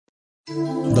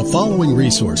The following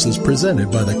resource is presented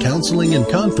by the Counseling and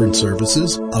Conference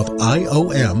Services of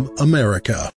IOM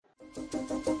America.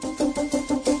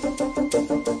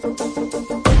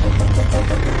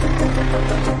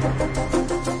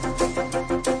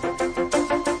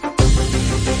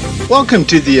 Welcome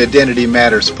to the Identity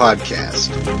Matters podcast.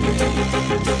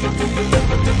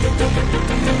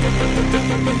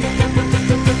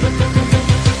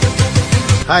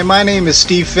 Hi, my name is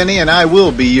Steve Finney, and I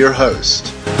will be your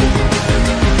host.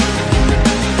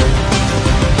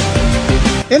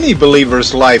 Any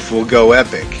believer's life will go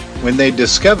epic when they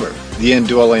discover the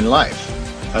indwelling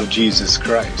life of Jesus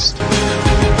Christ.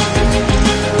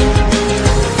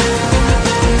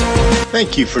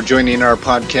 Thank you for joining our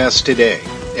podcast today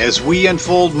as we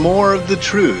unfold more of the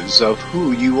truths of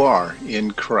who you are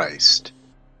in Christ.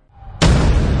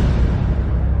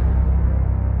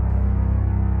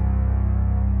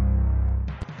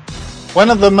 One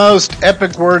of the most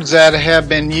epic words that have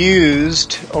been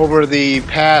used over the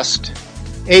past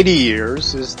 80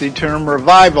 years is the term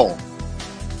revival.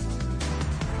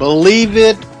 Believe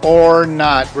it or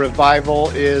not, revival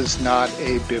is not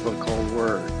a biblical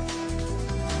word.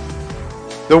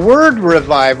 The word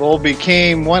revival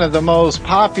became one of the most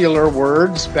popular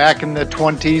words back in the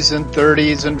 20s and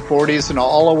 30s and 40s and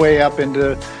all the way up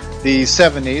into the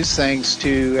 70s thanks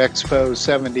to Expo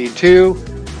 72.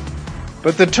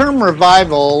 But the term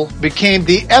revival became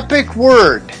the epic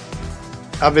word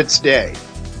of its day.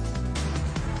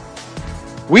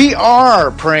 We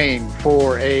are praying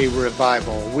for a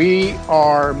revival. We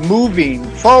are moving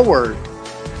forward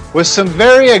with some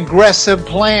very aggressive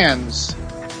plans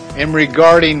in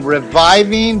regarding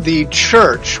reviving the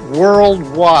church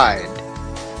worldwide.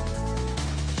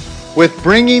 With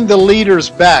bringing the leaders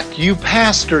back, you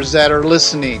pastors that are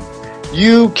listening,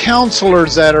 you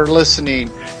counselors that are listening,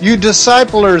 you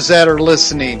disciplers that are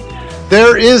listening.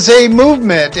 There is a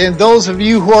movement, and those of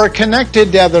you who are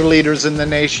connected to other leaders in the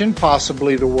nation,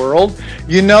 possibly the world,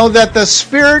 you know that the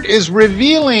Spirit is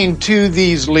revealing to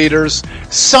these leaders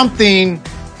something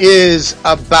is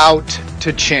about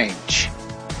to change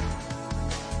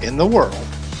in the world.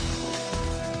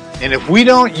 And if we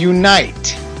don't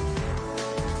unite,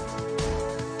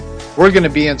 we're going to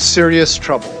be in serious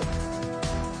trouble.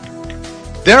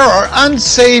 There are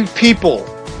unsaved people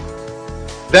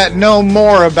that know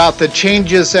more about the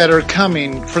changes that are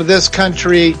coming for this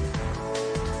country,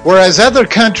 whereas other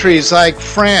countries like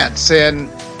France and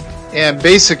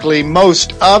basically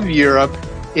most of Europe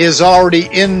is already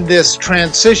in this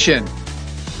transition.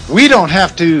 We don't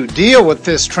have to deal with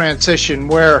this transition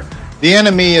where the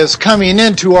enemy is coming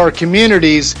into our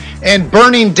communities and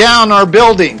burning down our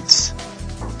buildings,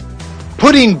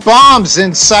 putting bombs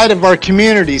inside of our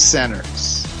community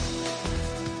centers.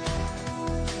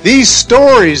 These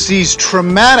stories, these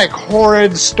traumatic,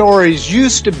 horrid stories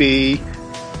used to be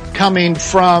coming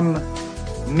from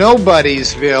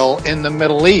Nobodiesville in the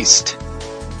Middle East.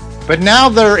 But now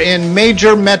they're in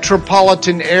major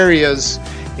metropolitan areas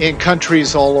in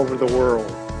countries all over the world.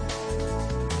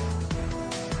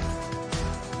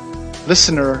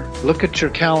 Listener, look at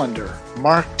your calendar.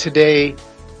 Mark today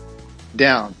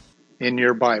down in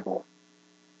your Bible.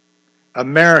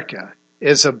 America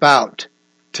is about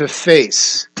to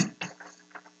face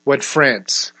what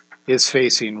France is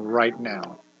facing right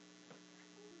now.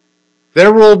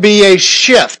 There will be a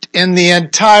shift in the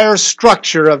entire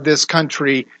structure of this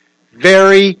country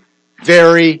very,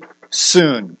 very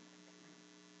soon.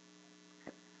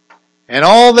 And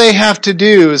all they have to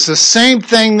do is the same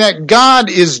thing that God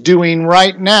is doing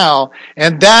right now,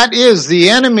 and that is the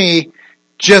enemy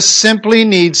just simply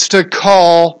needs to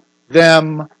call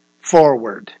them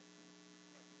forward.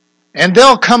 And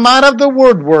they'll come out of the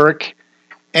woodwork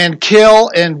and kill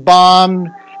and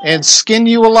bomb and skin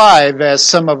you alive, as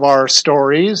some of our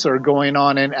stories are going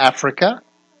on in Africa.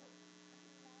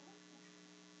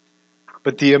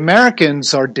 But the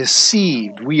Americans are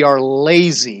deceived. We are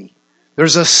lazy.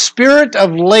 There's a spirit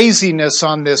of laziness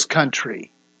on this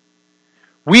country.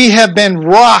 We have been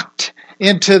rocked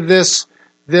into this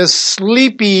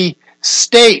sleepy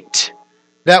state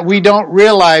that we don't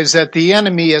realize that the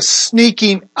enemy is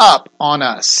sneaking up on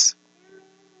us.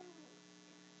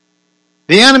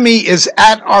 The enemy is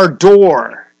at our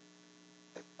door.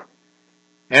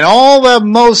 And all that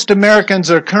most Americans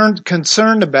are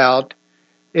concerned about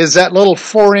is that little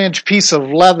 4-inch piece of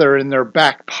leather in their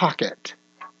back pocket.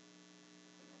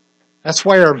 That's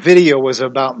why our video was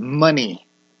about money.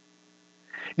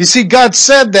 You see, God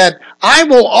said that I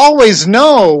will always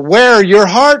know where your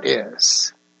heart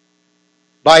is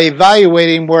by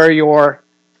evaluating where your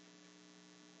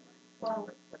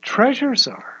treasures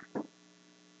are.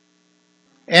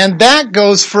 And that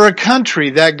goes for a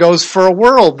country, that goes for a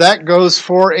world, that goes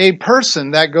for a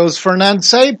person, that goes for an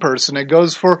unsaved person, it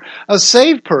goes for a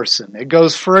saved person, it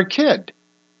goes for a kid.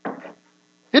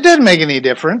 It doesn't make any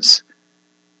difference.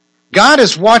 God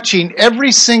is watching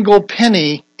every single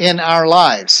penny in our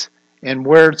lives and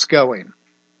where it's going.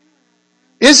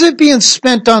 Is it being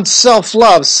spent on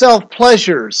self-love,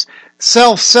 self-pleasures,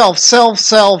 self?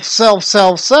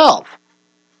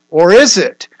 Or is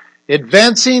it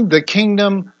advancing the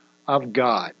kingdom of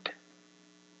God?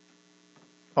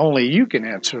 Only you can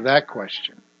answer that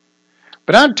question.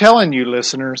 But I'm telling you,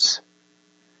 listeners,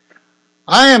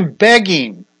 I am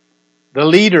begging the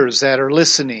leaders that are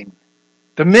listening,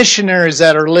 the missionaries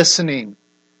that are listening,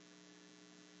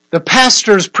 the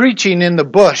pastors preaching in the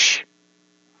bush,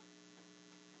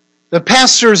 the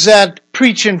pastors that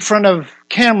preach in front of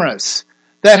cameras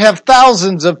that have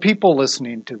thousands of people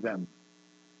listening to them.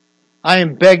 I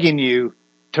am begging you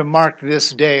to mark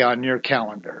this day on your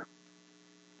calendar,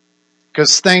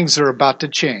 because things are about to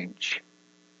change.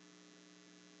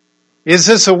 Is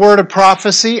this a word of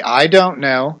prophecy? I don't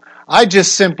know. I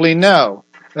just simply know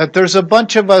that there's a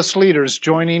bunch of us leaders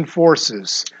joining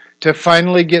forces to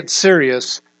finally get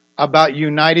serious about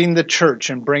uniting the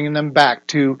church and bringing them back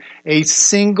to a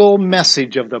single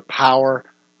message of the power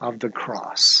of the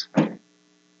cross.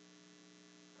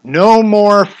 No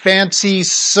more fancy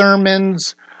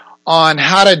sermons on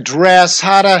how to dress,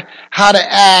 how to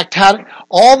act,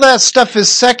 all that stuff is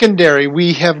secondary.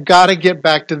 We have got to get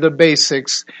back to the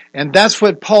basics. And that's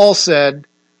what Paul said,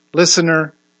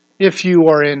 listener, if you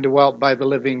are indwelt by the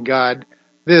living God,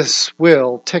 this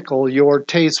will tickle your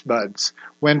taste buds.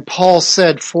 When Paul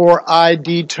said, for I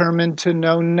determined to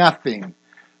know nothing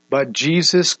but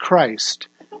Jesus Christ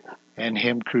and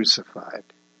Him crucified.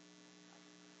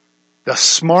 The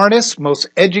smartest, most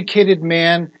educated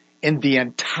man in the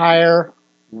entire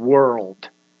world.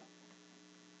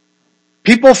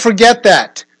 People forget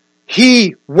that.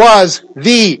 He was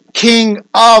the King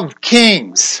of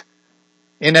Kings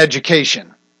in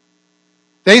education.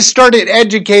 They started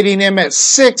educating him at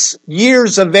 6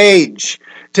 years of age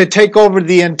to take over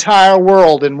the entire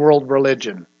world in world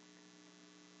religion.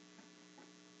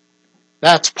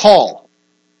 That's Paul.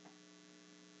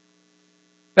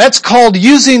 That's called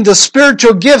using the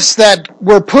spiritual gifts that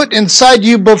were put inside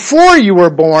you before you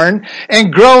were born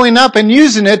and growing up and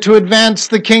using it to advance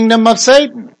the kingdom of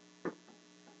Satan.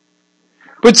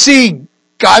 But see,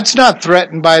 God's not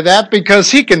threatened by that because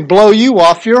He can blow you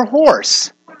off your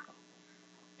horse.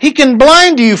 He can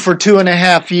blind you for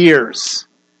 2.5 years.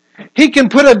 He can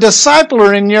put a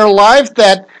discipler in your life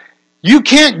that you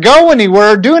can't go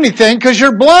anywhere or do anything because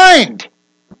you're blind.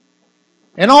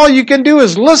 And all you can do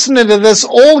is listen to this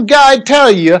old guy tell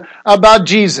you about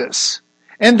Jesus.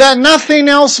 And that nothing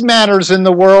else matters in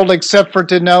the world except for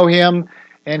to know Him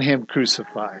and Him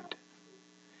crucified.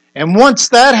 And once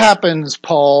that happens,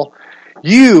 Paul,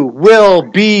 you will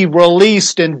be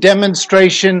released in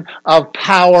demonstration of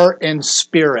power and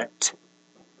spirit.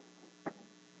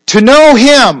 To know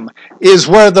Him is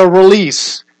where the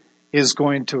release is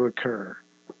going to occur.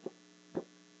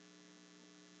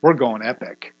 We're going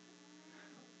epic.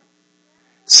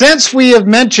 Since we have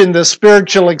mentioned the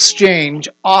spiritual exchange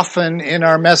often in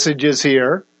our messages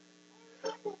here,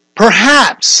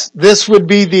 perhaps this would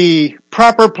be the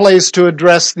proper place to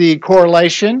address the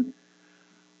correlation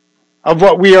of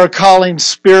what we are calling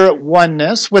spirit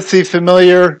oneness with the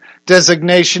familiar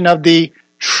designation of the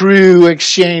true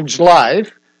exchange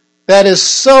life. That is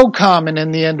so common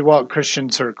in the indwelt Christian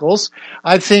circles.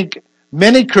 I think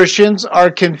many Christians are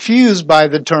confused by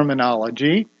the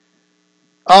terminology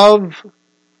of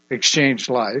exchange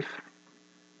life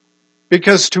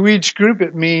because to each group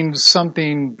it means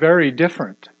something very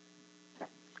different.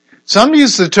 Some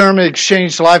use the term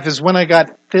exchange life as when I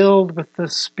got filled with the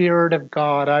Spirit of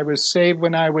God. I was saved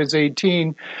when I was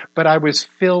 18, but I was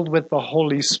filled with the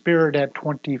Holy Spirit at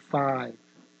 25.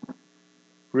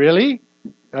 Really?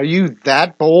 Are you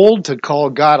that bold to call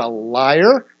God a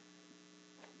liar?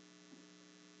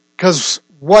 Because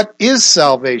what is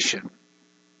salvation?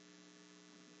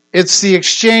 It's the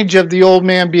exchange of the old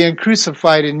man being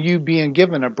crucified and you being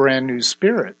given a brand new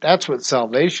spirit. That's what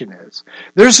salvation is.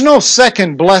 There's no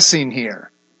second blessing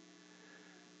here.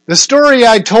 The story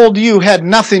I told you had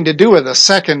nothing to do with a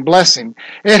second blessing.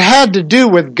 It had to do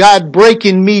with God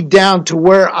breaking me down to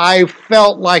where I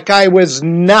felt like I was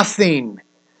nothing.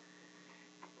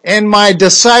 And my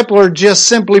discipler just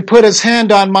simply put his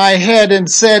hand on my head and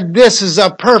said, "This is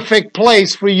a perfect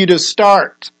place for you to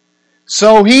start."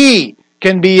 So He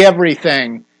can be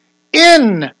everything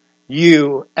in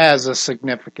you as a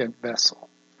significant vessel.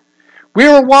 We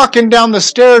were walking down the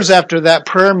stairs after that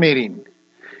prayer meeting,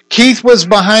 Keith was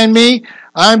behind me.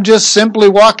 I'm just simply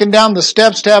walking down the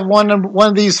steps to have one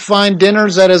of these fine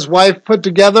dinners that his wife put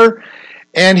together.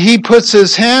 And he puts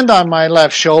his hand on my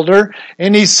left shoulder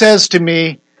and he says to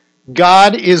me,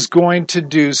 God is going to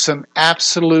do some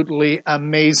absolutely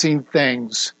amazing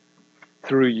things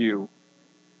through you.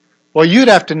 Well, you'd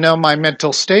have to know my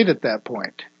mental state at that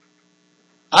point.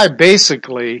 I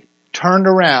basically turned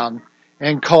around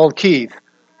and called Keith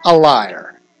a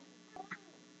liar.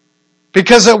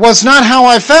 Because it was not how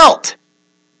I felt.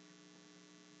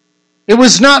 It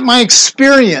was not my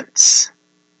experience.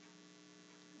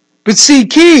 But see,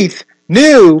 Keith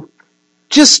knew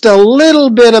just a little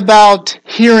bit about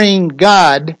hearing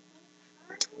God,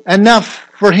 enough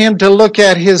for him to look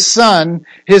at his son,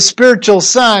 his spiritual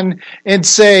son, and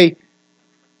say,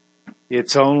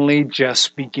 it's only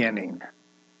just beginning.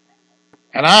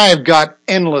 And I've got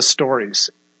endless stories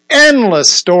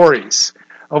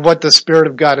of what the Spirit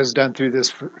of God has done through this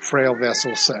frail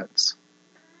vessel since.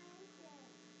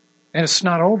 And it's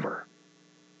not over.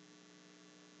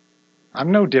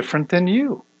 I'm no different than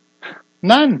you.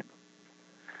 None.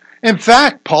 In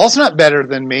fact, Paul's not better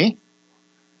than me.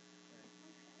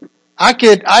 I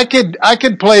could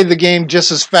play the game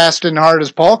just as fast and hard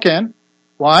as Paul can.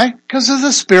 Why? Because of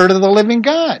the Spirit of the living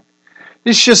God.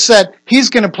 It's just that he's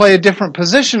going to play a different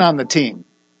position on the team.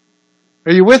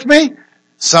 Are you with me?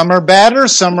 Some are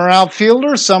batters, some are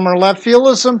outfielders, some are left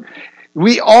fielders.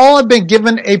 We all have been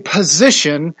given a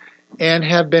position and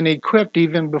have been equipped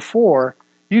even before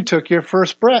you took your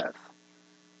first breath.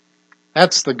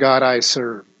 That's the God I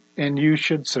serve, and you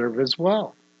should serve as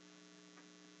well.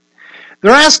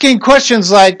 They're asking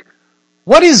questions like,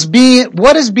 what is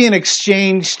being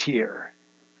exchanged here?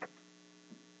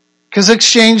 Because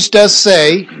exchange does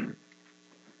say,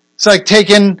 it's like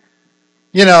taking,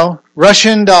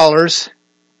 Russian dollars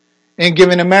and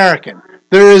giving American.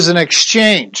 There is an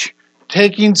exchange.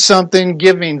 Taking something,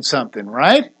 giving something,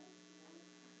 right?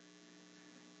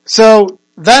 So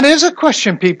that is a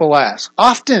question people ask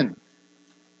often.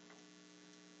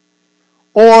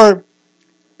 Or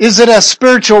is it a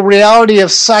spiritual reality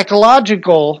of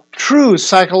true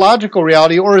psychological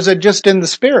reality, or is it just in the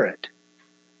spirit?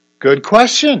 Good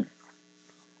question.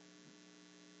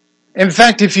 In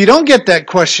fact, if you don't get that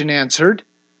question answered,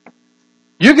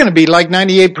 you're going to be like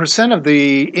 98% of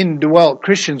the indwelt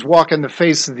Christians walking the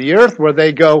face of the earth where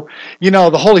they go,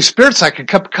 the Holy Spirit's like a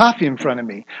cup of coffee in front of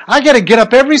me. I got to get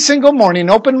up every single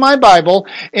morning, open my Bible,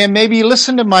 and maybe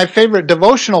listen to my favorite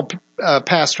devotional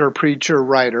pastor, preacher,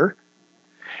 writer.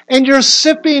 And you're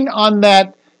sipping on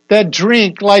that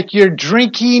drink like you're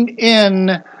drinking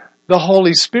in the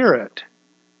Holy Spirit.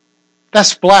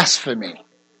 That's blasphemy.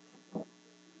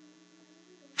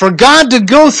 For God to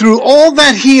go through all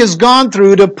that He has gone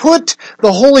through to put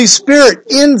the Holy Spirit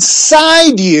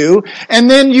inside you, and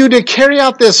then you to carry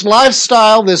out this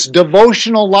lifestyle, this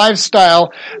devotional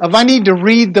lifestyle of I need to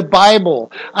read the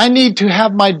Bible, I need to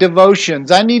have my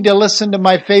devotions, I need to listen to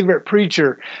my favorite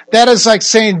preacher. That is like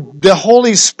saying the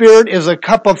Holy Spirit is a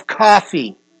cup of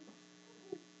coffee.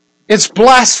 It's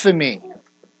blasphemy.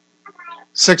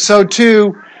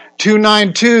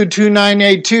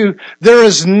 602-292-2982. There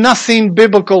is nothing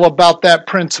biblical about that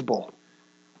principle.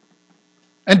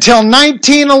 Until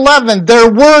 1911,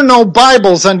 there were no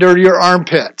Bibles under your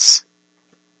armpits.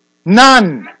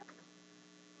 None.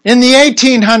 In the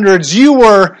 1800s, you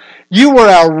were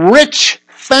a rich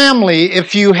family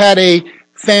if you had a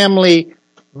family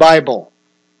Bible.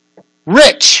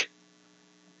 Rich.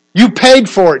 You paid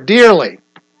for it dearly.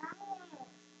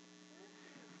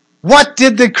 What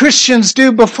did the Christians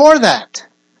do before that?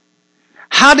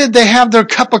 How did they have their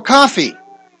cup of coffee?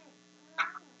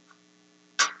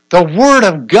 The Word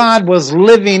of God was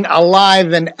living,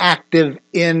 alive, and active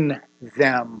in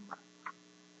them.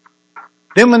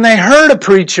 Then when they heard a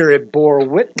preacher, it bore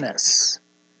witness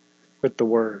with the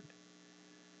Word.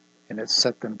 And it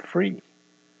set them free.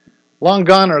 Long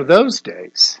gone are those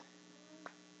days.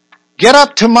 Get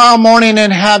up tomorrow morning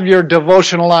and have your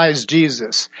devotionalized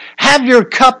Jesus. Have your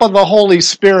cup of the Holy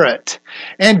Spirit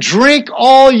and drink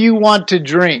all you want to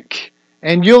drink.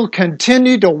 And you'll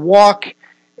continue to walk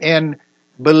and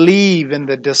believe in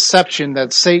the deception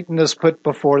that Satan has put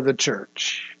before the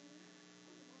church.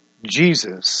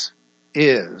 Jesus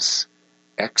is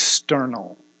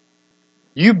external.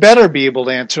 You better be able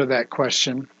to answer that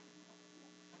question.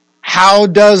 How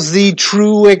does the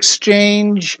true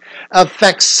exchange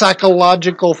affect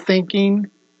psychological thinking?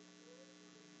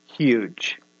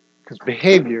 Huge. Because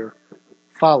behavior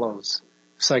follows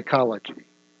psychology.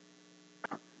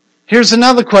 Here's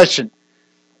another question.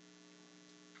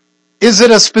 Is it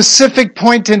a specific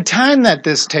point in time that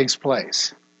this takes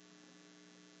place?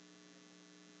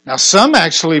 Now, some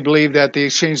actually believe that the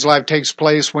exchange life takes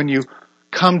place when you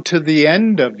come to the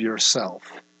end of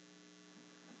yourself.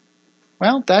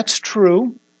 Well, that's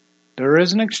true. There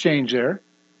is an exchange there.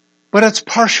 But it's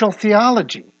partial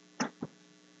theology.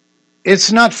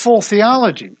 It's not full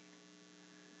theology.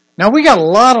 Now, we got a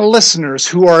lot of listeners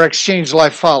who are exchange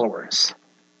life followers.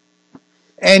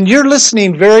 And you're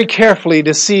listening very carefully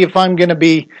to see if I'm going to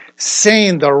be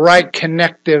saying the right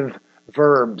connective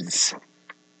verbs.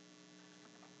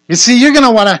 You see, you're going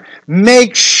to want to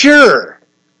make sure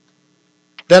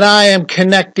that I am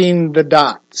connecting the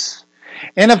dots.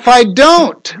 And if I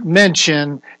don't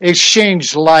mention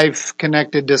exchange life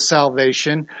connected to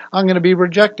salvation, I'm going to be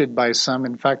rejected by some.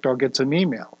 In fact, I'll get some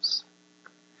emails.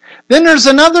 Then there's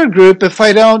another group, if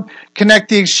I don't connect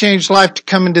the exchange life to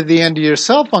coming to the end of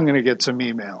yourself, I'm going to get some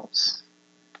emails.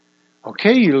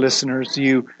 Okay, you listeners,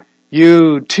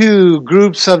 you two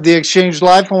groups of the exchange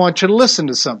life, I want you to listen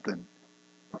to something.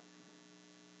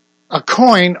 A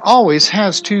coin always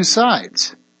has two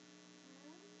sides.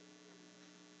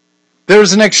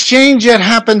 There's an exchange that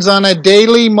happens on a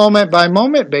daily,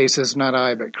 moment-by-moment basis, not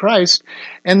I, but Christ.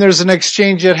 And there's an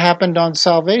exchange that happened on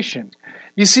salvation.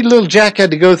 You see, little Jack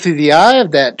had to go through the eye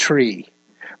of that tree.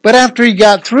 But after he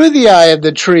got through the eye of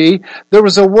the tree, there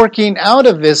was a working out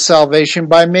of his salvation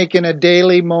by making a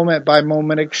daily,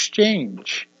 moment-by-moment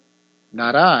exchange.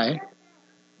 Not I,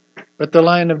 but the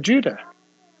Lion of Judah.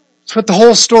 That's what the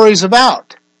whole story's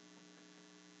about.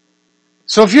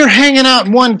 So if you're hanging out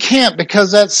in one camp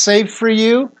because that's safe for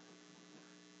you,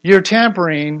 you're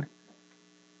tampering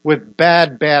with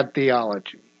bad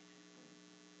theology.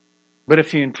 But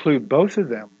if you include both of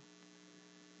them,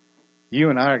 you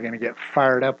and I are going to get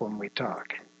fired up when we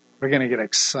talk. We're going to get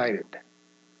excited.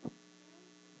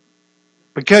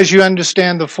 Because you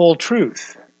understand the full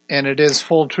truth, and it is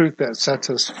full truth that sets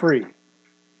us free.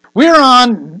 We're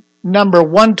on number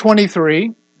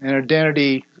 123 in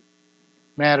Identity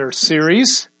Matter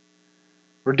series.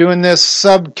 We're doing this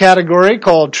subcategory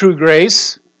called True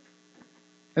Grace.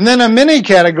 And then a mini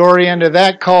category under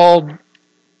that called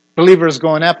Believers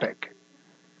Going Epic.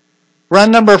 We're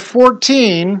on number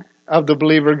 14 of the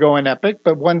Believer Going Epic,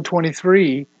 but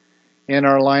 123 in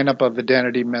our lineup of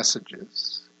identity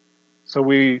messages. So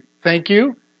we thank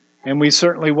you, and we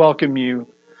certainly welcome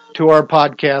you to our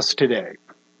podcast today.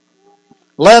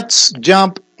 Let's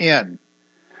jump in.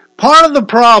 Part of the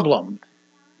problem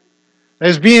that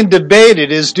is being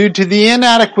debated is due to the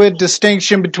inadequate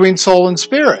distinction between soul and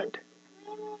spirit.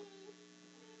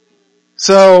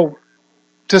 So,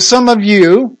 to some of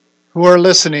you who are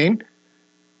listening,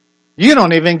 you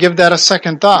don't even give that a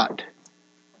second thought.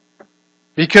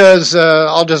 Because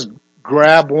I'll just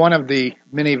grab one of the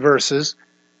many verses.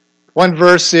 One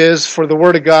verse is, for the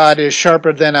word of God is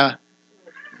sharper than a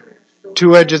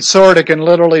two-edged sword. It can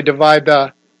literally divide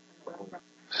the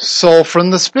soul from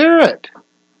the spirit.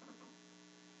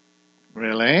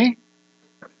 Really?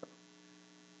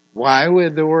 Why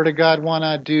would the Word of God want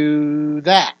to do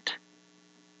that?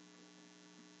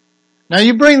 Now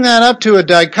you bring that up to a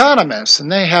dichotomist and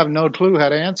they have no clue how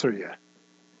to answer you.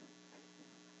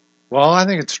 Well, I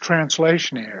think it's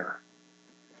translation error.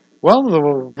 Well,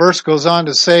 the verse goes on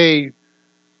to say,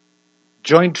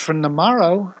 joint from the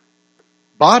marrow,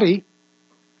 body,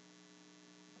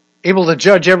 able to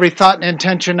judge every thought and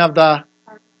intention of the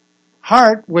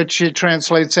heart, which it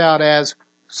translates out as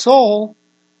soul,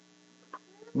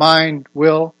 mind,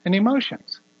 will, and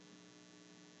emotions.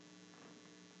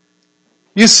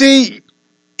 You see,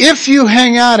 if you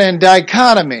hang out in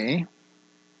dichotomy,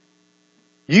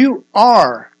 you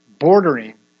are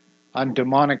bordering on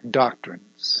demonic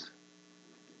doctrines.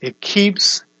 It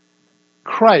keeps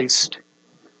Christ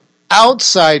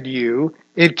outside you.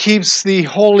 It keeps the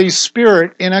Holy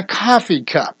Spirit in a coffee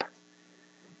cup.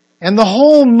 And the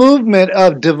whole movement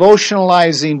of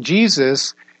devotionalizing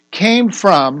Jesus came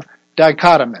from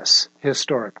dichotomists,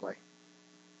 historically.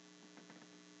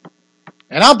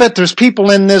 And I'll bet there's people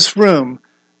in this room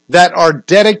that are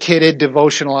dedicated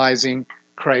devotionalizing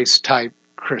Christ-type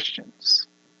Christians.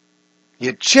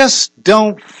 You just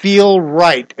don't feel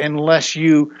right unless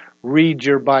you read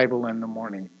your Bible in the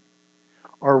morning,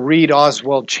 or read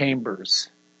Oswald Chambers,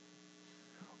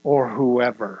 or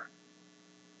whoever.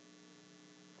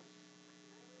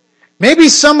 Maybe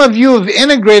some of you have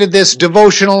integrated this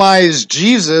devotionalized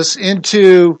Jesus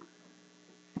into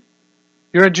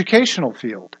your educational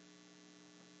field.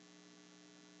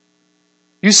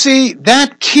 You see,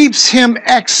 that keeps him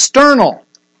external.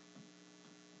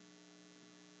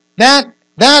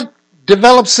 That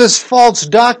develops this false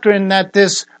doctrine that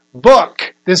this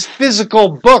book, this physical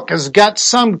book, has got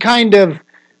some kind of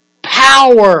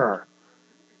power.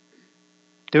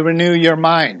 to renew your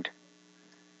mind.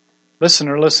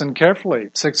 Listener, listen carefully.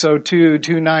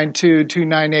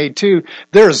 602-292-2982.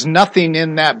 There's nothing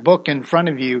in that book in front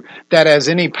of you that has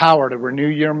any power to renew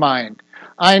your mind.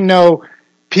 I know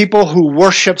people who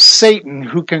worship Satan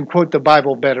who can quote the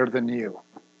Bible better than you.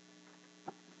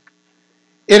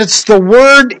 It's the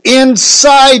Word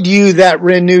inside you that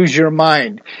renews your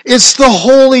mind. It's the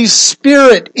Holy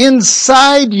Spirit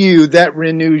inside you that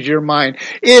renews your mind.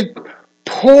 It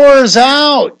pours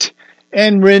out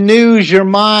and renews your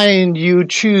mind. You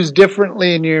choose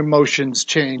differently and your emotions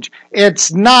change.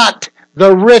 It's not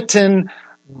the written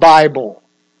Bible.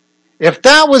 If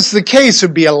that was the case,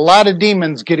 there'd be a lot of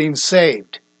demons getting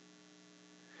saved.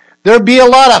 There'd be a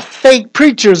lot of fake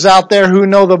preachers out there who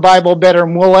know the Bible better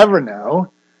than we'll ever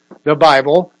know the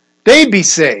Bible. They'd be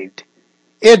saved.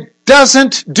 It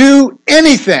doesn't do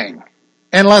anything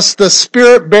unless the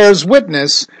Spirit bears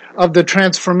witness of the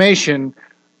transformation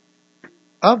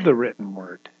of the written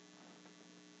word.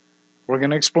 We're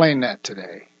going to explain that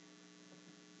today.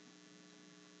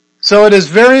 So it is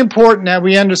very important that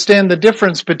we understand the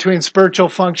difference between spiritual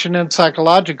function and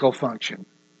psychological function.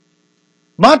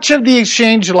 Much of the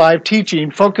Exchange Life teaching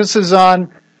focuses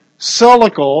on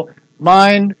solical,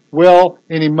 mind, will,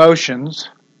 and emotions,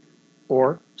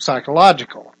 or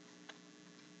psychological,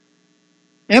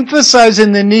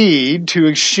 emphasizing the need to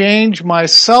exchange my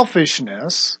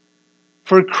selfishness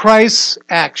for Christ's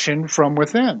action from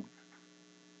within.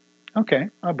 Okay,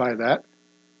 I'll buy that.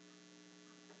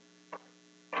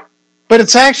 But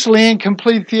it's actually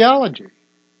incomplete theology.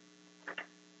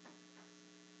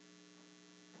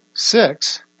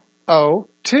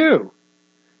 602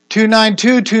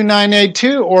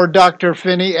 292-2982 or Dr.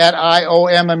 Finney at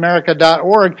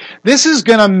IOMAmerica.org. This is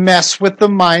going to mess with the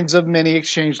minds of many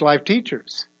Exchange Life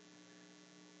teachers.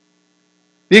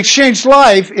 The Exchange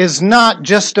Life is not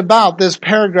just about this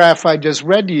paragraph I just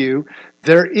read to you.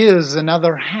 There is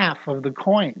another half of the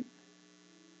coin.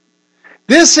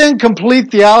 This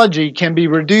incomplete theology can be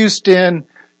reduced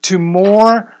into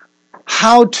more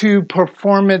how-to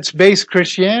performance-based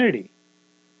Christianity.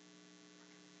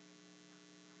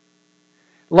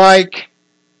 Like,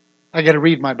 I got to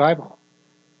read my Bible.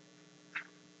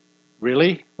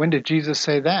 Really? When did Jesus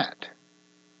say that?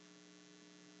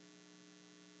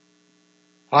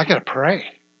 Well, I got to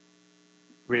pray.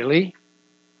 Really?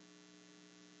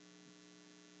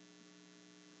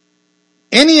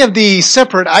 Any of the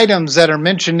separate items that are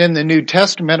mentioned in the New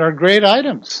Testament are great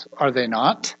items, are they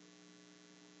not?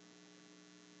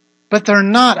 But they're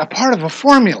not a part of a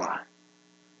formula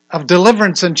of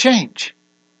deliverance and change.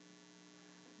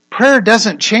 Prayer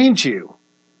doesn't change you.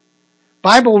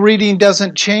 Bible reading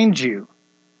doesn't change you.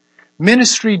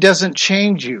 Ministry doesn't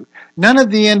change you. None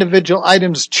of the individual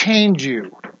items change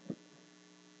you.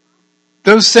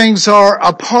 Those things are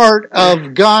a part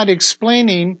of God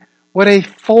explaining what a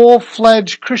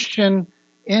full-fledged Christian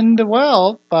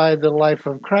indwelt by the life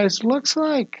of Christ looks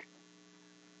like.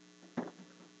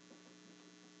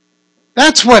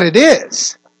 That's what it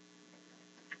is.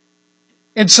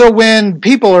 And so when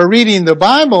people are reading the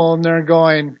Bible and they're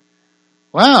going,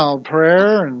 wow,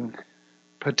 prayer and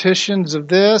petitions of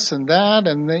this and that,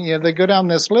 and then, they go down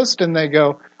this list and they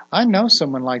go, I know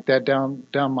someone like that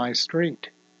down my street.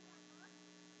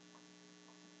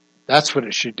 That's what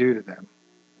it should do to them.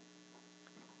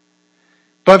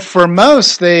 But for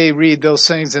most, they read those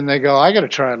things and they go, I got to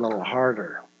try a little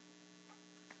harder.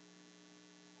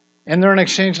 And they're an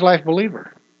Exchange Life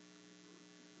believer.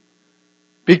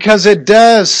 Because it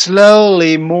does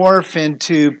slowly morph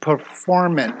into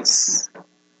performance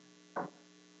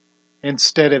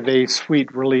instead of a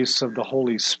sweet release of the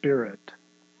Holy Spirit.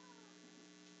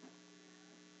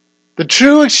 The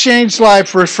true Exchange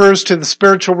Life refers to the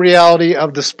spiritual reality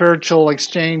of the spiritual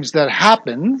exchange that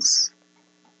happens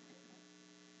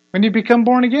when you become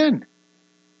born again.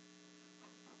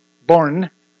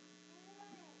 Born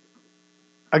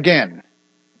again.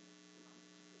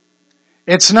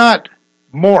 It's not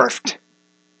morphed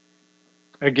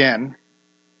again.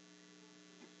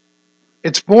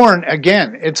 It's born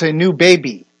again. It's a new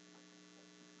baby.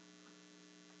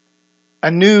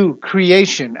 A new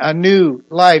creation, a new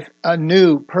life, a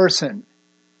new person.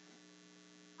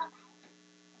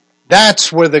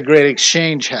 That's where the great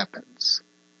exchange happens.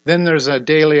 Then there's a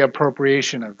daily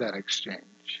appropriation of that exchange.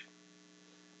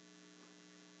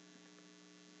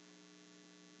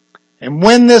 And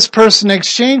when this person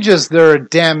exchanges their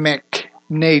Adamic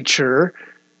nature,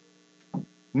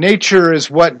 nature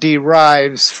is what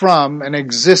derives from an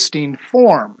existing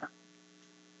form.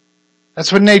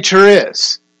 That's what nature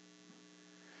is.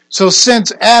 So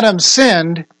since Adam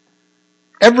sinned,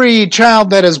 every child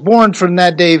that is born from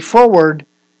that day forward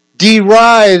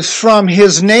derives from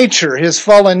his nature, his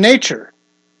fallen nature.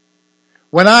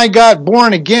 When I got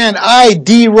born again, I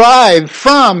derived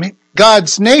from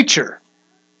God's nature.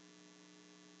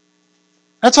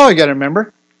 That's all you got to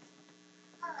remember.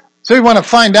 So you want to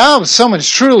find out if someone's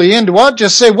truly indwelt,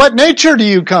 just say, what nature do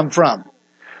you come from?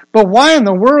 But why in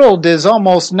the world is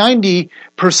almost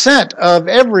 90% of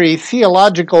every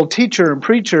theological teacher and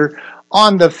preacher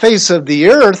on the face of the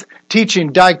earth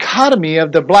teaching dichotomy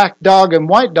of the black dog and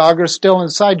white dog are still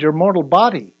inside your mortal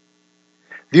body?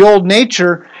 The old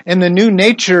nature and the new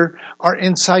nature are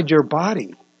inside your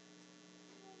body.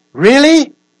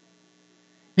 Really?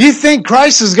 You think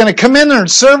Christ is going to come in there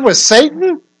and serve with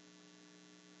Satan?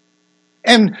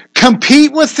 And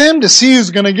compete with him to see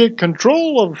who's going to get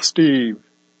control of Steve?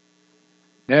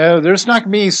 No, there's not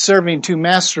going to be serving two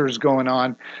masters going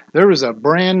on. There is a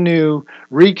brand new,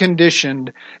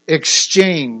 reconditioned,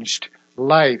 exchanged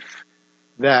life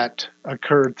that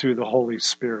occurred through the Holy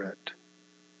Spirit.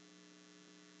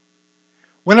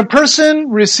 When a person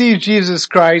receives Jesus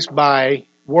Christ by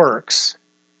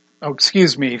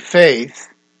faith,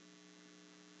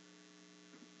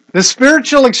 the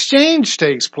spiritual exchange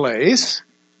takes place,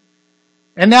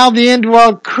 and now the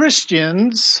indwelt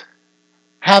Christians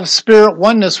have spirit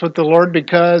oneness with the Lord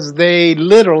because they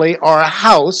literally are a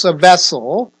house, a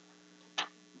vessel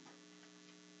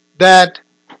that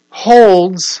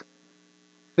holds,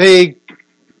 they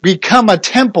become a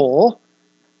temple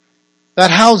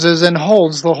that houses and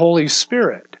holds the Holy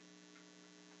Spirit.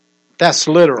 That's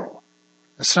literal.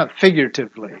 It's not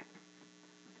figuratively.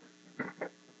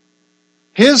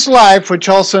 His life, which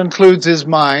also includes his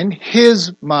mind,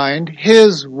 his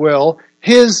will,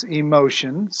 his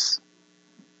emotions,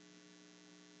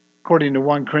 according to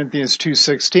 1 Corinthians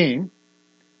 2:16.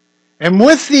 And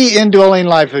with the indwelling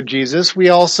life of Jesus, we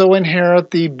also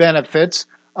inherit the benefits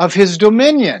of his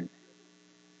dominion.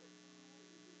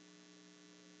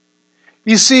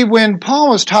 You see, when Paul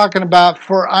was talking about,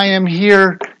 for I am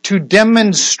here to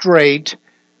demonstrate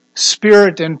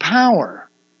spirit and power,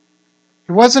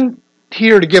 he wasn't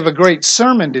here to give a great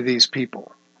sermon to these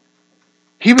people.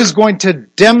 He was going to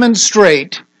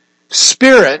demonstrate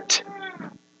spirit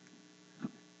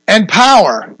and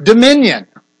power, dominion.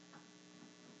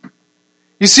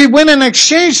 You see, when an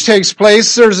exchange takes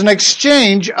place, there's an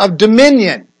exchange of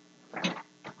dominion.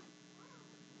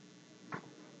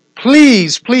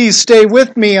 Please stay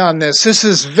with me on this. This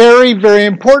is very, very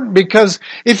important, because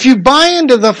if you buy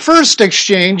into the first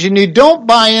exchange and you don't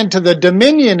buy into the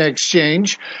dominion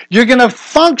exchange, you're going to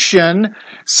function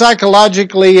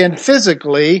psychologically and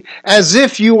physically as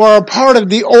if you are a part of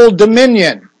the old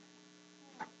dominion.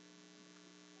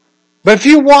 But if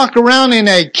you walk around in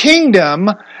a kingdom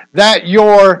that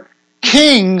your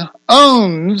king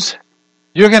owns,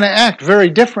 you're going to act very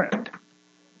different.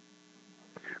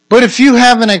 But if you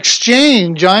have an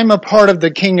exchange, I'm a part of the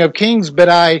King of Kings, but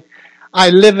I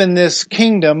live in this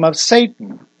kingdom of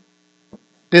Satan,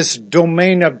 this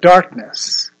domain of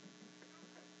darkness,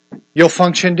 you'll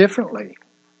function differently.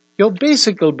 You'll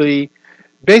basically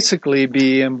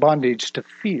be in bondage to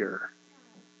fear.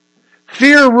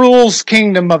 Fear rules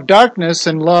kingdom of darkness,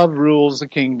 and love rules the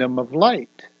kingdom of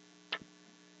light.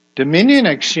 Dominion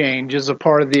exchange is a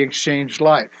part of the exchanged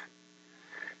life.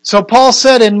 So Paul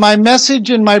said, in my message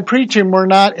and my preaching were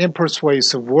not in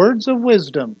persuasive words of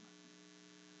wisdom,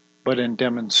 but in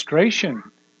demonstration.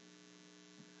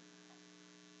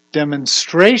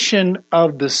 Demonstration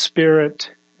of the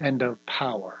Spirit and of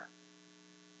power.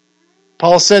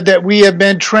 Paul said that we have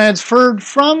been transferred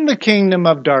from the kingdom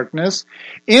of darkness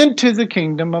into the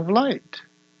kingdom of light.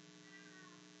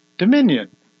 Dominion.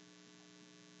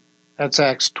 That's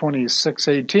Acts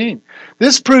 26:18.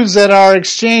 This proves that our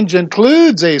exchange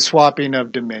includes a swapping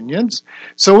of dominions.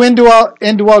 So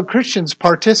indwelt Christians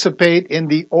participate in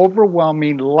the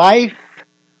overwhelming life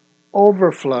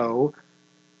overflow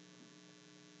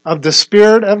of the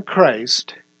Spirit of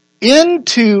Christ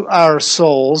into our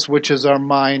souls, which is our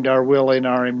mind, our will, and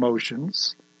our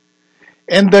emotions.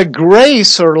 And the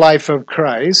grace or life of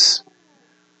Christ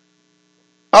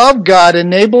of God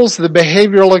enables the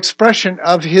behavioral expression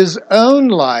of his own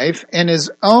life and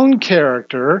his own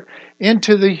character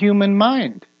into the human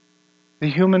mind, the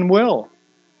human will,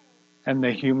 and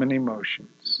the human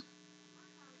emotions.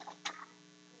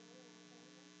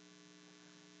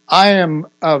 I am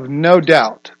of no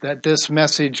doubt that this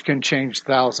message can change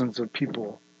thousands of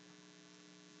people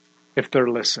if they're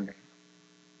listening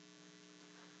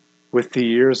with the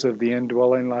ears of the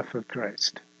indwelling life of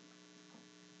Christ.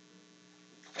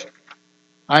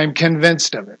 I am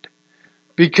convinced of it,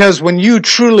 Because when you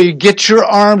truly get your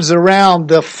arms around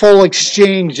the full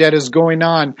exchange that is going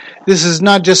on, this is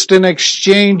not just an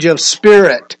exchange of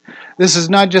spirit. This is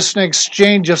not just an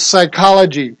exchange of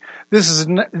psychology. This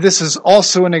is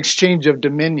also an exchange of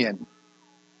dominion.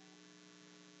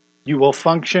 You will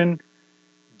function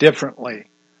differently,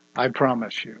 I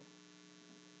promise you.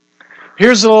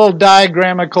 Here's a little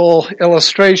diagramical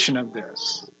illustration of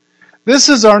this. This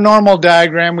is our normal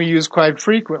diagram we use quite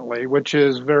frequently, which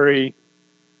is very,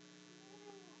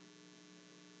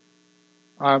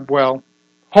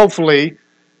 hopefully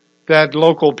that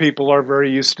local people are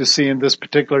very used to seeing this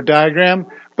particular diagram.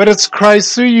 But it's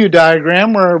Christ through you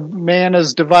diagram, where man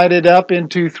is divided up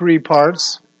into three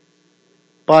parts: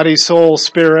 body, soul,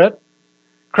 spirit.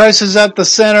 Christ is at the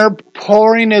center,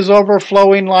 pouring his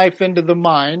overflowing life into the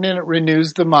mind, and it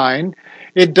renews the mind.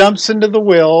 It dumps into the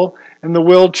will, and the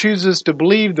will chooses to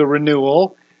believe the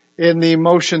renewal, and the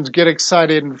emotions get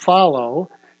excited and follow.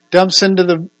 Dumps into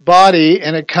the body,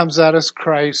 and it comes out as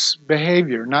Christ's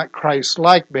behavior. Not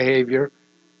Christ-like behavior,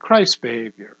 Christ's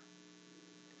behavior.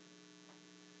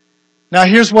 Now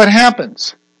here's what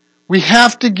happens. We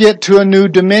have to get to a new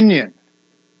dominion.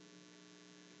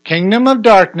 Kingdom of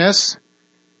darkness,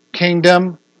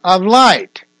 kingdom of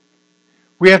light.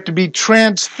 We have to be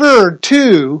transferred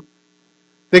to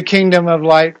the kingdom of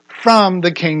light from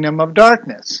the kingdom of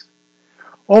darkness.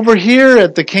 Over here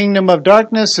at the kingdom of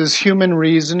darkness is human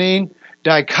reasoning,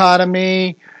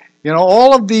 dichotomy,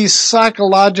 all of these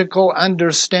psychological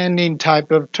understanding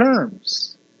type of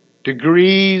terms.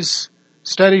 Degrees,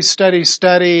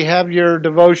 study, have your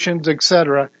devotions,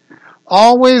 etc.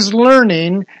 Always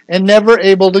learning and never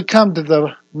able to come to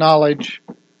the knowledge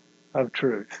of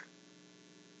truth.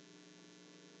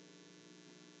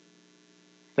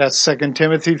 That's 2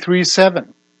 Timothy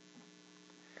 3:7.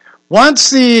 Once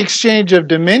the exchange of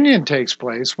dominion takes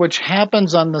place, which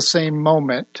happens on the same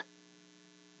moment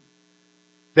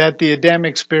that the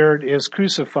Adamic spirit is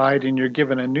crucified and you're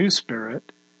given a new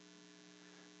spirit,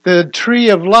 the tree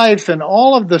of life and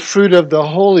all of the fruit of the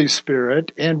Holy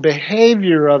Spirit and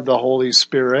behavior of the Holy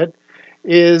Spirit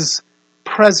is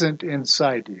present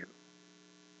inside you,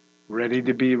 ready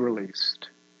to be released.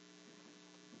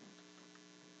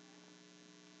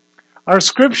 Our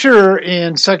scripture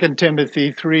in 2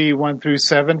 Timothy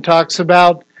 3:1-7 talks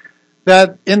about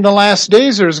that in the last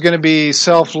days there's going to be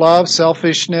self-love,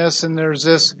 selfishness, and there's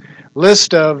this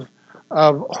list of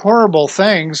horrible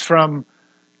things from,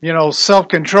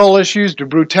 self-control issues to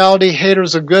brutality,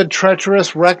 haters of good,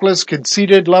 treacherous, reckless,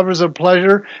 conceited, lovers of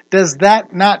pleasure. Does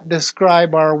that not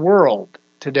describe our world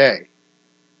today?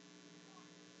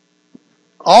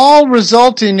 All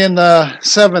resulting in the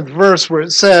 7th verse where it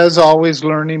says, always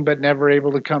learning but never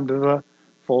able to come to the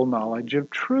full knowledge of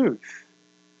truth.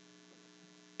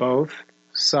 Both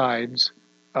sides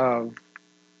of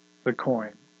the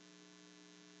coin.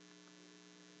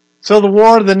 So the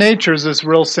war of the natures is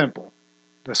real simple.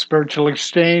 The spiritual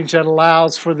exchange that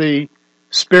allows for the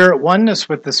spirit oneness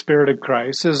with the Spirit of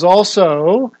Christ is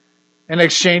also an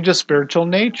exchange of spiritual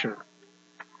nature.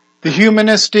 The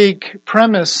humanistic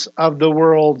premise of the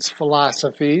world's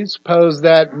philosophies pose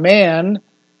that man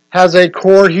has a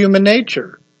core human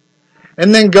nature,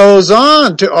 and then goes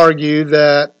on to argue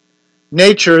that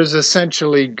nature is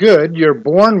essentially good. You're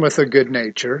born with a good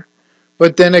nature,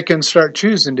 but then it can start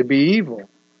choosing to be evil.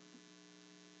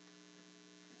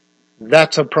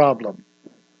 That's a problem.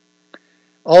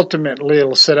 Ultimately,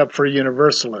 it'll set up for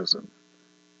universalism.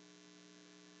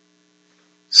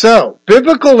 So,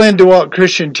 biblical indwelt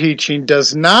Christian teaching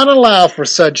does not allow for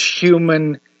such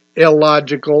human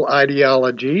illogical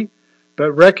ideology,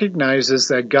 but recognizes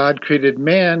that God created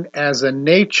man as a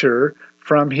nature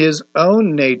from his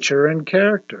own nature and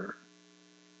character.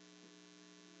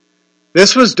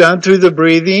 This was done through the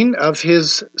breathing of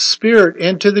his Spirit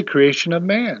into the creation of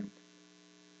man.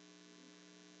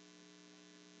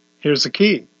 Here's the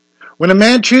key. When a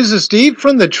man chooses to eat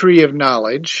from the tree of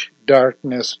knowledge,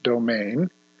 darkness domain,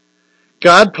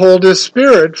 God pulled his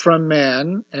spirit from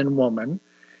man and woman,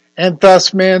 and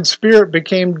thus man's spirit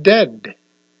became dead.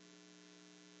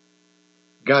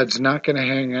 God's not going to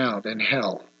hang out in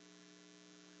hell.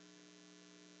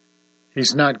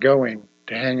 He's not going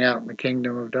to hang out in the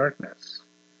kingdom of darkness.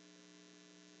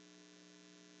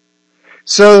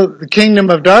 So the kingdom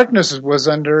of darkness was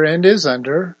under and is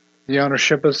under the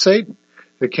ownership of Satan.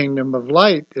 The kingdom of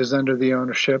light is under the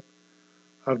ownership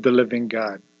of the living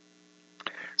God.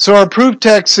 So our proof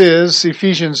text is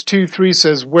Ephesians 2:3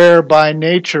 says, where by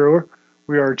nature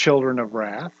we are children of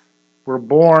wrath. We're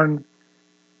born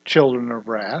children of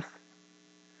wrath.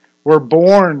 We're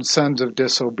born sons of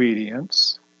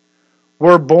disobedience.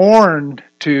 We're born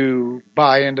to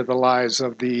buy into the lies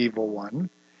of the evil one,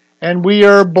 and we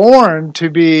are born to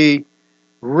be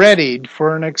readied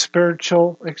for an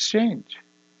spiritual exchange.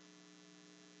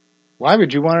 Why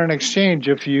would you want an exchange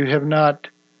if you have not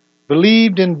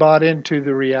believed and bought into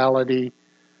the reality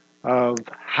of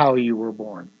how you were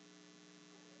born?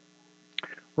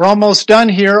 We're almost done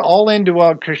here. All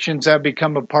indwelt Christians have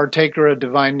become a partaker of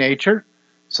divine nature,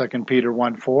 2 Peter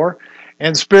 1:4.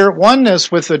 And spirit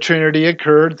oneness with the Trinity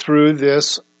occurred through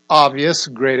this obvious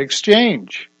great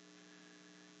exchange.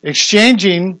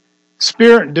 Exchanging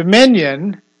spirit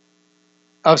dominion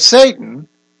of Satan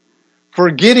for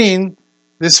getting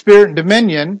the spirit and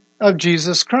dominion of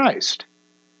Jesus Christ.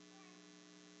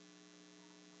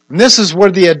 And this is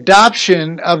where the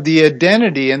adoption of the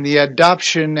identity and the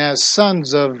adoption as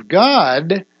sons of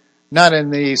God, not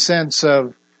in the sense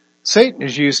of Satan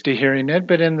is used to hearing it,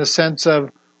 but in the sense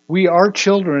of we are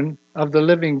children of the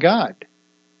living God.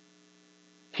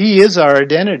 He is our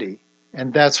identity,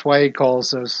 and that's why he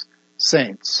calls us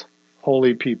saints,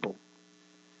 holy people.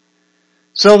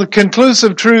 So the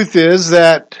conclusive truth is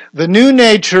that the new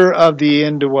nature of the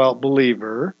indwelt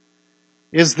believer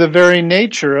is the very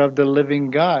nature of the living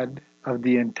God of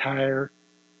the entire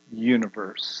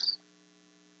universe.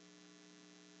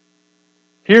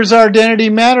 Here's our Identity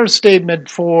Matters statement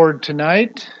for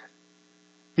tonight.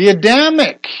 The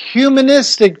Adamic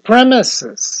humanistic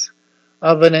premises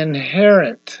of an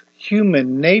inherent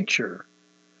human nature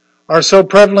are so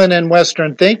prevalent in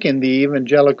Western thinking, the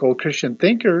evangelical Christian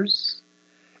thinkers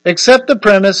accept the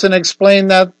premise and explain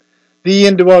that the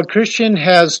indwelt Christian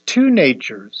has two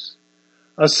natures,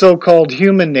 a so-called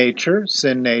human nature,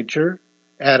 sin nature,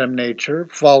 Adam nature,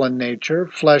 fallen nature,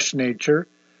 flesh nature,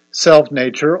 self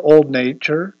nature, old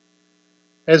nature,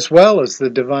 as well as the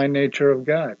divine nature of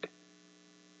God.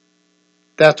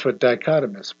 That's what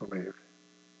dichotomists believe.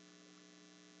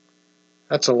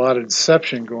 That's a lot of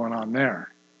deception going on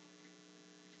there.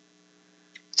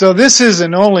 So this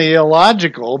isn't only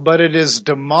illogical, but it is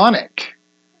demonic.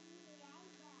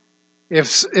 If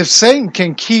Satan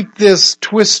can keep this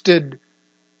twisted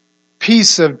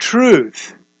piece of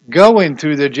truth going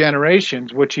through the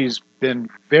generations, which he's been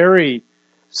very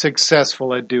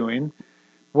successful at doing,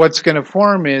 what's going to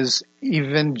form is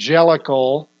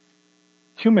evangelical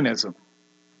humanism.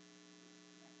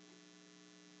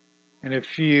 And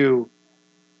if you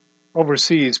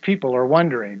overseas people are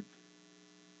wondering,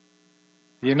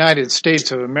 the United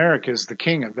States of America is the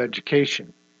king of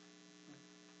education.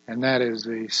 And that is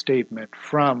a statement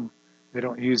from, they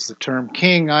don't use the term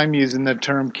king, I'm using the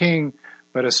term king,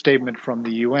 but a statement from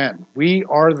the UN. We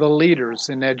are the leaders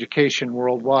in education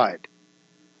worldwide.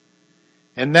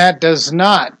 And that does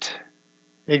not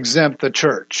exempt the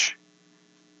church.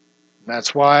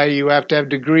 That's why you have to have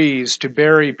degrees to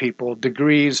bury people,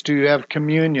 degrees to have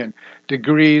communion,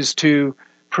 degrees to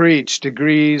preach,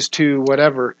 degrees to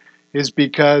whatever, is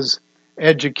because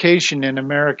education in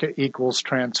America equals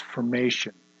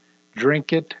transformation.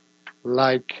 Drink it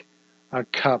like a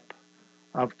cup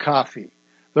of coffee.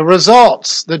 The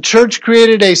results, the church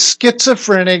created a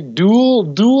schizophrenic,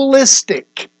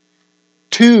 dualistic,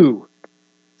 two,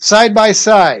 side by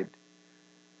side.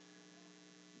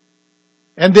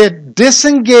 And that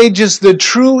disengages the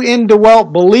true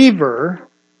indwelt believer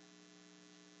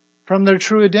from their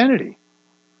true identity.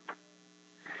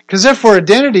 Because therefore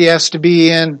identity has to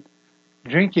be in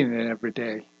drinking it every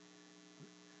day.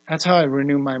 That's how I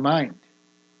renew my mind.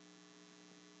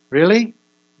 Really?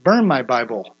 Burn my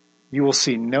Bible. You will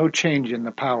see no change in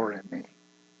the power in me.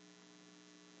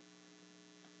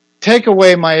 Take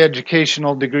away my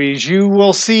educational degrees. You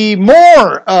will see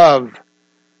more of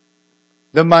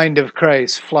the mind of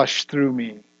Christ flush through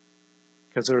me.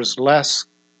 Because there's less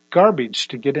garbage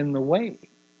to get in the way.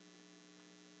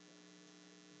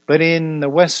 But in the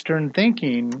Western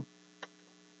thinking,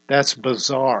 that's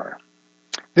bizarre.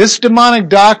 This demonic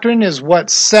doctrine is what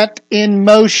set in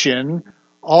motion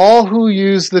all who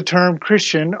use the term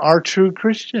Christian are true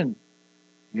Christian.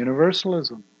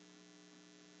 Universalism.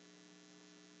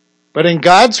 But in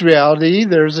God's reality,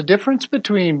 there's a difference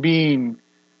between being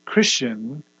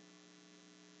Christian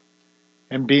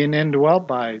and being indwelt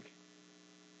by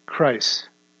Christ.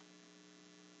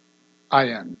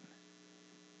 Ion.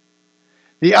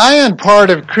 The ion part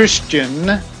of Christian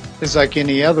is like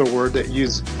any other word that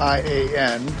uses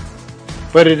I-A-N,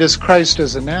 but it is Christ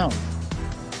as a noun.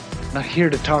 I'm not here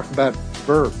to talk about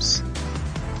verbs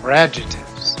or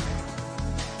adjectives.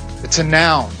 It's a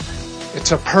noun.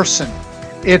 It's a person.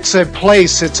 It's a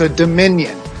place. It's a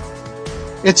dominion.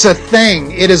 It's a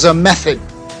thing. It is a method.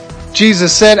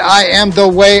 Jesus said, I am the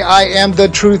way, I am the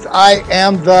truth, I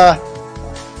am the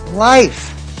life.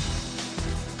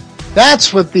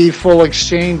 That's what the full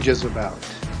exchange is about.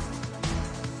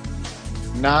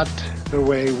 Not the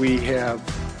way we have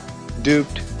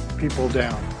duped people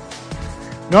down.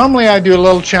 Normally I do a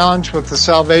little challenge with the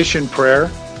salvation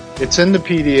prayer. It's in the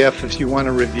PDF if you want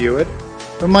to review it.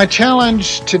 But my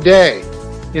challenge today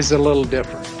is a little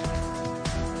different.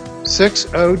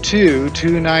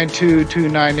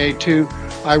 602-292-2982.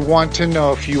 I want to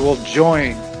know if you will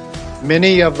join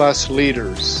many of us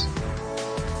leaders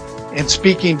in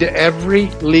speaking to every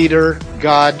leader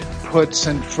God puts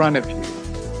in front of you.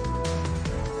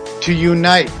 To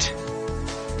unite.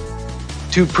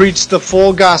 To preach the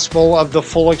full gospel of the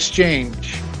full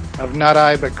exchange of not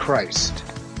I but Christ.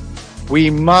 We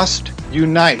must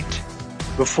unite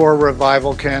before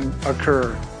revival can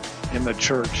occur in the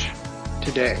church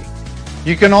today.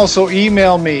 You can also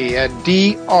email me at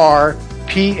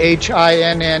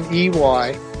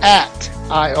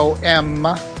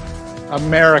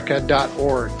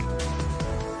drphinney@iommamerica.org.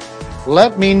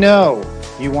 Let me know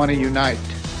you want to unite,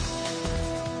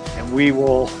 and we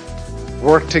will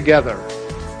work together,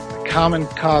 the common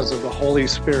cause of the Holy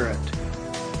Spirit,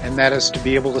 and that is to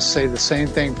be able to say the same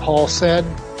thing Paul said,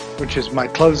 which is my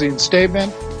closing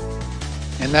statement,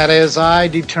 and that is, I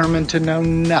determined to know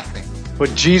nothing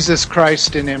but Jesus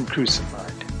Christ and Him crucified.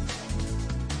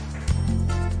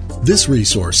 This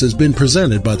resource has been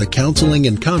presented by the Counseling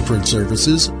and Conference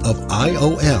Services of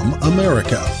IOM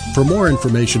America. For more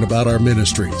information about our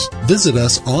ministries, visit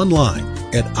us online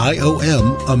at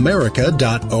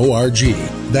iommamerica.org.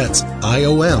 That's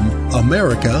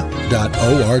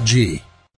iommamerica.org.